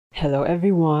Hello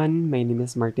everyone, my name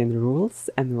is Martin Rules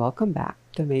and welcome back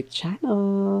to my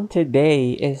channel.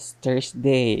 Today is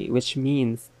Thursday, which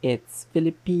means it's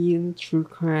Philippine True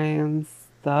Crime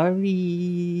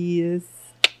Stories.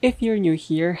 If you're new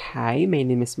here, hi, my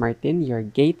name is Martin, your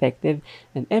gay detective,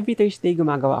 and every Thursday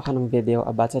gumagawa ako ng video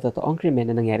about sa totoong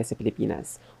krimen na nangyari sa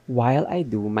Pilipinas while I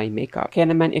do my makeup. Kaya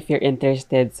naman, if you're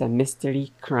interested sa mystery,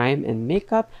 crime, and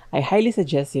makeup, I highly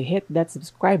suggest you hit that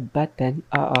subscribe button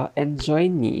and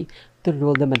join me to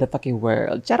rule the motherfucking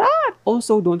world. Charot!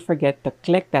 Also, don't forget to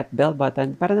click that bell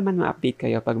button para naman ma-update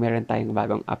kayo pag meron tayong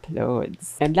bagong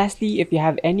uploads. And lastly, if you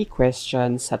have any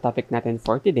questions sa topic natin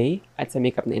for today at sa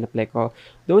makeup na in-apply ko,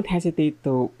 don't hesitate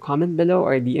to comment below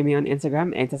or DM me on Instagram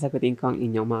and sasagutin ko ang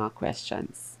inyong mga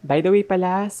questions. By the way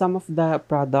pala, some of the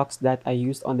products that I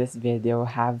used on this video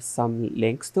have some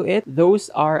links to it. Those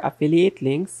are affiliate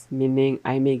links, meaning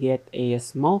I may get a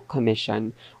small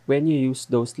commission when you use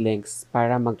those links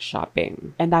para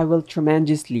mag-shopping. And I will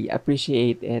tremendously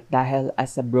appreciate it dahil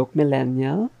as a broke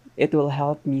millennial, it will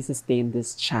help me sustain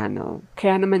this channel.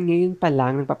 Kaya naman ngayon pa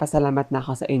lang, nagpapasalamat na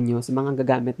ako sa inyo sa mga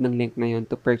gagamit ng link na yun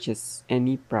to purchase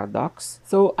any products.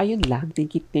 So, ayun lang.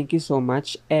 Thank you so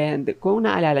much. And kung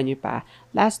naalala nyo pa,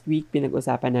 last week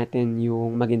pinag-usapan natin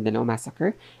yung Maguindanao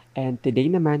Massacre. And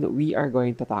today naman, we are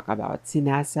going to talk about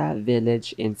Sinasa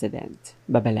Village Incident.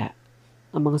 Babala.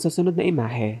 Ang mga susunod na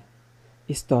imahe,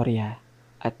 istorya,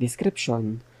 at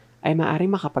description ay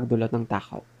maaaring makapagdulot ng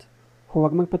takot.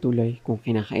 Huwag magpatuloy kung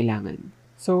kinakailangan.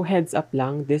 So heads up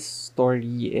lang, this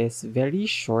story is very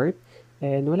short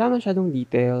and wala masyadong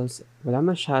details, wala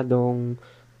masyadong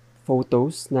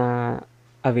photos na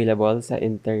available sa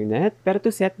internet. Pero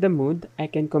to set the mood, I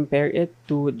can compare it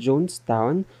to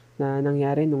Jonestown na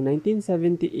nangyari noong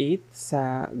 1978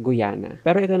 sa Guyana.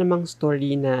 Pero ito namang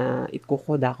story na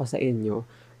ikukuda ko sa inyo,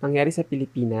 nangyari sa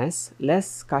Pilipinas,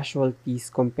 less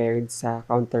casualties compared sa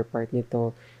counterpart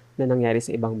nito na nangyari sa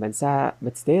ibang bansa,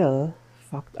 but still,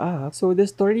 fucked up. So the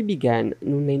story began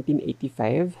noong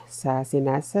 1985 sa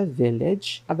Sinasa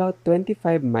Village, about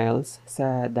 25 miles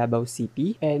sa Davao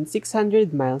City, and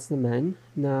 600 miles naman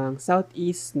ng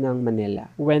southeast ng Manila,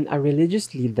 when a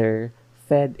religious leader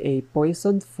fed a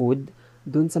poisoned food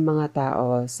dun sa mga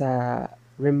tao sa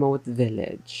remote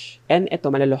village. And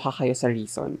eto, malaloka kayo sa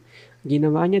reason.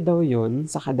 Ginawa niya daw yun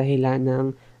sa kadahilan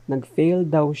ng nag-fail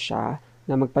daw siya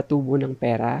na magpatubo ng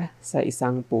pera sa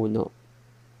isang puno.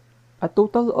 A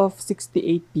total of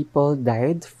 68 people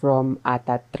died from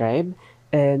Atat tribe,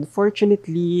 and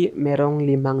fortunately, merong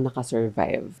 5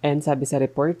 nakasurvive. And sabi sa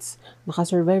reports,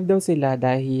 nakasurvive daw sila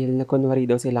dahil nakunwari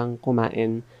daw silang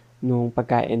kumain nung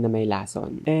pagkain na may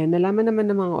lason. And nalaman naman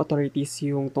ng mga authorities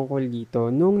yung tungkol dito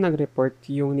nung nag-report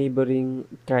yung neighboring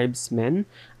tribesmen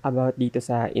about dito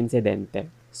sa insidente.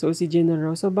 So si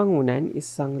Generoso Bangunan,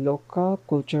 isang local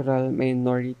cultural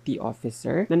minority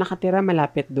officer na nakatira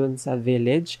malapit dun sa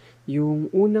village,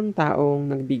 yung unang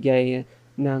taong nagbigay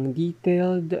ng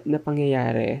detailed na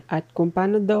pangyayari at kung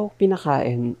paano daw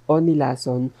pinakain o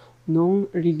nilason nung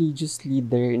religious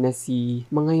leader na si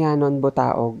Mangayanon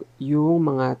Botaog yung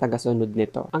mga tagasunod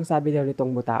nito. Ang sabi daw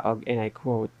nitong Botaog, and I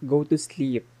quote, "Go to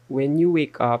sleep. When you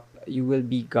wake up, you will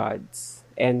be gods."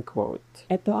 End quote.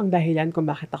 Ito ang dahilan kung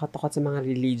bakit ako takot sa mga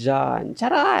religion.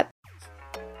 Charot!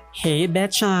 Hey,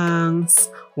 Betchangs!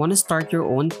 Wanna start your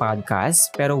own podcast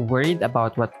pero worried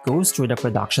about what goes through the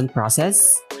production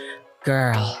process?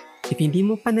 Girl, if hindi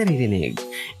mo pa naririnig,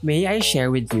 may I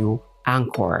share with you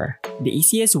Anchor, the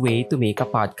easiest way to make a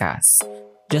podcast.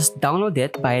 Just download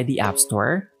it via the App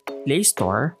Store, Play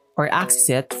Store, or access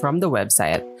it from the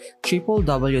website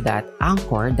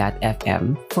www.anchor.fm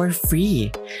for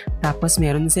free. Tapos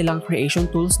meron silang creation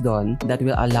tools doon that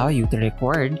will allow you to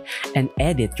record and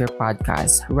edit your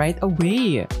podcast right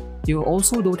away. You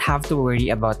also don't have to worry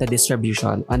about the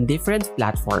distribution on different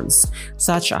platforms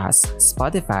such as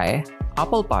Spotify,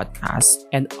 Apple Podcasts,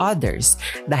 and others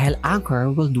dahil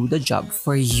Anchor will do the job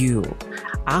for you.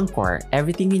 Anchor,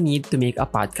 everything you need to make a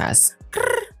podcast.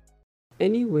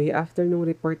 Anyway, after nung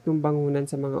report ng Bangunan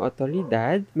sa mga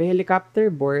otoridad, may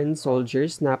helicopter-borne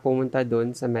soldiers na pumunta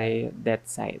doon sa may death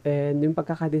site. And yung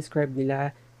pagkakadescribe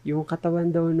nila, yung katawan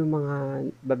daw ng mga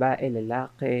babae,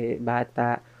 lalaki,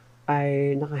 bata,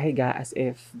 ay nakahiga as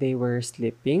if they were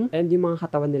sleeping. And yung mga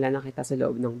katawan nila nakita sa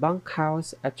loob ng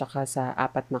bunkhouse at saka sa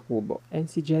 4 na kubo. And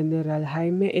si General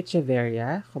Jaime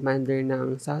Echeverria, commander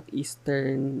ng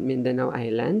Southeastern Mindanao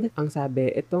Island, ang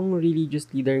sabi, itong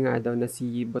religious leader nga daw na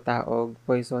si Botaog,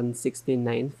 poison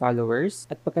 69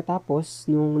 followers. At pagkatapos,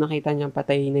 nung nakita niyang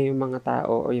patay na yung mga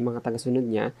tao o yung mga tagasunod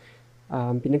niya,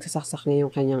 Pinagsasaksak niya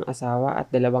yung kanyang asawa at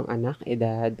dalawang anak,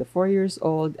 edad 4 years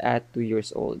old at 2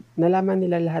 years old. Nalaman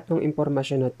nila lahat ng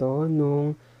impormasyon na to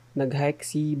nung nag-hike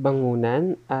si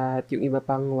Bangunan at yung iba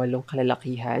pang 8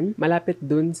 kalalakihan malapit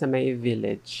dun sa may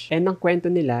village. And ang kwento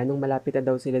nila, nung malapit na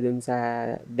daw sila dun sa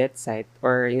death site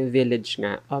or yung village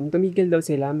nga, tumigil daw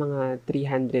sila mga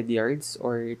 300 yards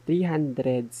or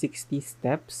 360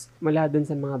 steps mula dun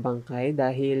sa mga bangkay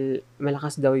dahil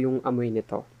malakas daw yung amoy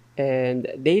nito. And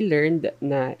they learned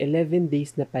na 11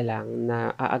 days na palang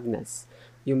na aagnas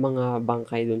yung mga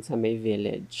bangkay dun sa may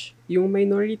village. Yung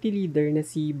minority leader na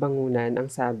si Bangunan, ang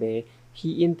sabi,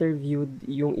 he interviewed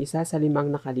yung isa sa 5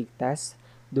 nakaligtas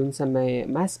dun sa may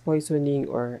mass poisoning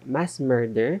or mass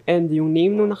murder. And yung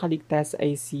name nung nakaligtas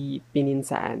ay si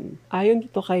Pininsaan. Ayon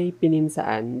dito kay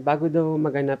Pininsaan, bago daw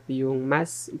maganap yung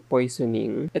mass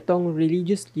poisoning, itong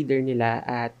religious leader nila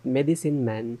at medicine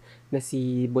man na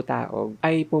si Butaog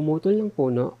ay pumutol ng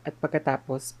puno at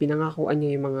pagkatapos pinangakuan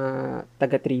niya yung mga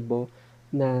taga-tribo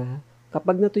na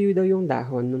kapag natuyo daw yung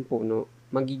dahon ng puno,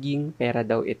 magiging pera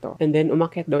daw ito. And then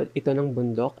umakyat daw ito ng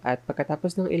bundok at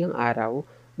pagkatapos ng ilang araw,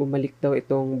 bumalik daw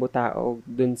itong Butaog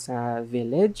dun sa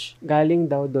village.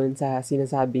 Galing daw dun sa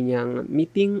sinasabi niyang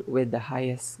meeting with the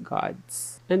highest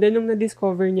gods. And then nung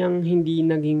na-discover niyang hindi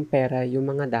naging pera yung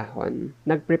mga dahon,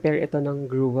 nag-prepare ito ng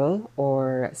gruel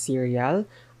or cereal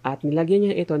at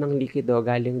nilagyan niya ito ng likido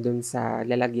galing dun sa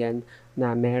lalagyan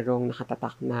na merong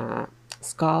nakatatak na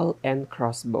skull and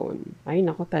crossbone. Ay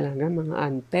nako talaga mga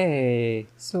ante.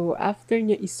 So after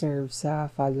niya iserve sa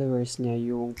followers niya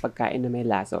yung pagkain na may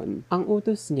lason, ang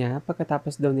utos niya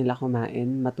pagkatapos daw nila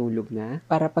kumain, matulog na,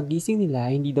 para pagising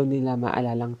nila hindi daw nila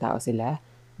maalalang tao sila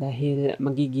dahil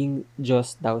magiging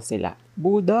Diyos daw sila.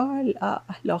 Budol!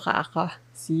 Loka ako.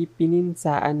 Si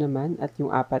Pininsaan naman at yung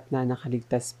 4 na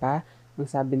nakaligtas pa, ang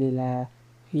sabi nila,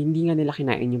 hindi nga nila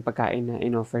kinain yung pagkain na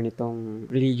inoffer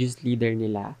nitong religious leader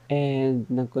nila. And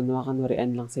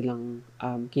nagkunwa-kunwarian lang silang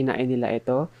kinain nila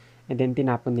ito. And then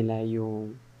tinapon nila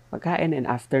yung pagkain. And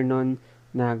after nun,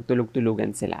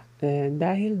 nagtulog-tulugan sila. And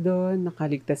dahil doon,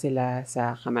 nakaligtas sila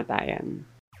sa kamatayan.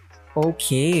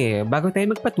 Okay, bago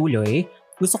tayo magpatuloy,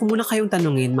 gusto ko muna kayong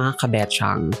tanungin mga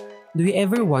kabetsyang. Do you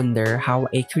ever wonder how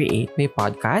I create my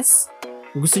podcast?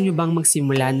 Gusto nyo bang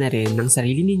magsimula na rin ng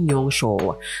sarili ninyong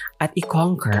show at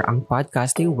i-conquer ang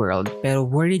podcasting world pero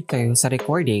worried kayo sa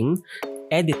recording,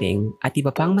 editing at iba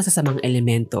pang masasamang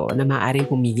elemento na maaaring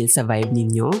pumigil sa vibe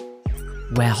ninyo?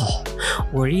 Well,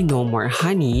 worry no more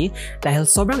honey dahil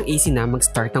sobrang easy na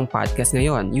mag-start ng podcast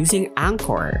ngayon using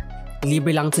Anchor.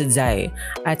 Libre lang today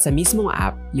at sa mismong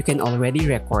app, you can already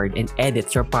record and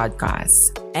edit your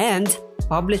podcast. And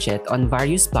publish it on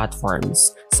various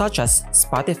platforms such as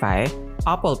Spotify,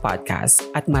 Apple Podcasts,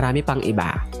 at marami pang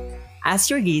iba. As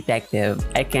your detective,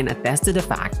 I can attest to the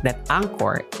fact that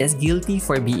Anchor is guilty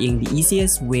for being the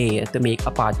easiest way to make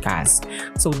a podcast.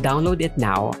 So download it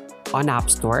now on App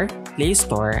Store, Play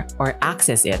Store, or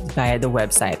access it via the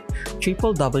website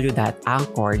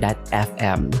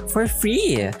www.anchor.fm for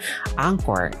free.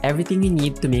 Anchor, everything you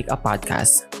need to make a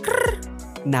podcast.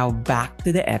 Now back to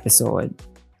the episode.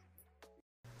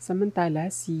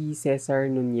 Samantala, si Cesar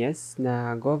Nunez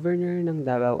na governor ng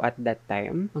Davao at that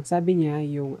time, ang sabi niya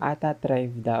yung Ata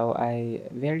tribe daw ay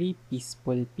very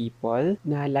peaceful people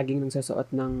na laging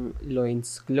nagsusuot ng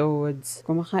loins clothes,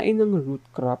 kumakain ng root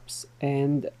crops,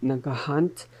 and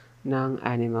nag-hunt ng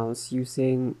animals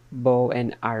using bow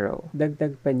and arrow.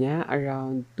 Dagdag pa niya,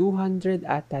 around 200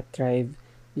 Ata tribe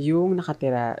yung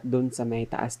nakatira doon sa may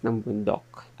taas ng bundok.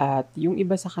 At yung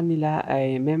iba sa kanila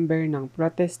ay member ng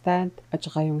Protestant at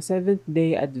saka yung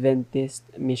Seventh-day Adventist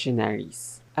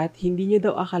missionaries. At hindi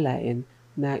niya daw akalain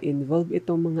na involved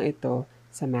itong mga ito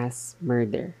sa mass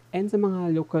murder. And sa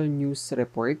mga local news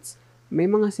reports, may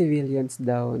mga civilians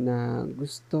daw na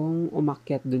gustong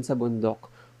umakyat doon sa bundok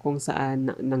kung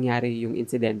saan nangyari yung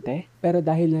insidente. Pero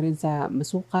dahil na rin sa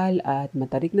masukal at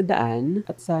matarik na daan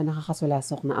at sa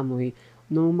nakakasulasok na amoy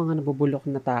nung mga nabubulok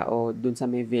na tao dun sa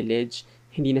may village,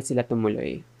 hindi na sila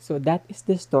tumuloy. So that is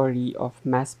the story of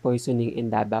mass poisoning in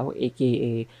Davao,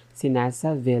 aka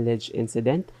Sinasa Village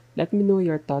Incident. Let me know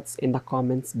your thoughts in the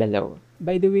comments below.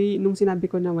 By the way, nung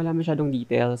sinabi ko na wala masyadong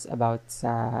details about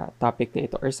sa topic na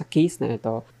ito or sa case na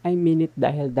ito, I mean it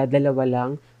dahil dadalawa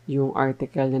lang yung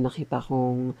article na nakita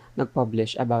kong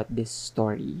nag-publish about this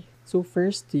story. So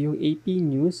first, yung AP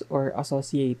News or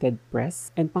Associated Press.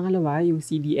 And pangalawa, yung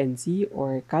CDNC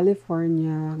or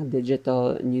California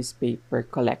Digital Newspaper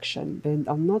Collection. And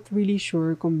I'm not really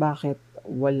sure kung bakit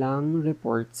walang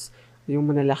reports yung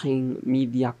malalaking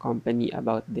media company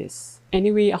about this.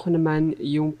 Anyway, ako naman,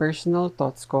 yung personal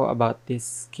thoughts ko about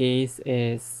this case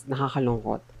is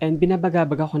nakakalungkot. And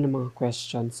binabagabag ako ng mga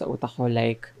questions sa utak ko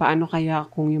like, paano kaya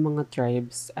kung yung mga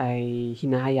tribes ay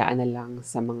hinahayaan na lang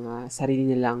sa mga sarili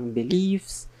nilang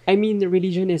beliefs? I mean,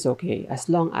 religion is okay as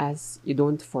long as you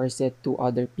don't force it to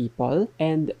other people.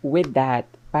 And with that,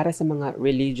 para sa mga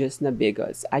religious na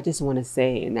bigots, I just wanna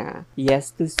say na yes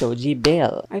to Soji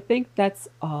Bill. I think that's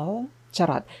all.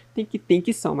 Charot. Thank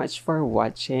you so much for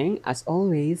watching. As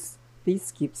always,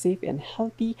 please keep safe and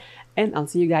healthy. And I'll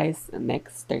see you guys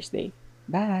next Thursday.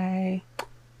 Bye!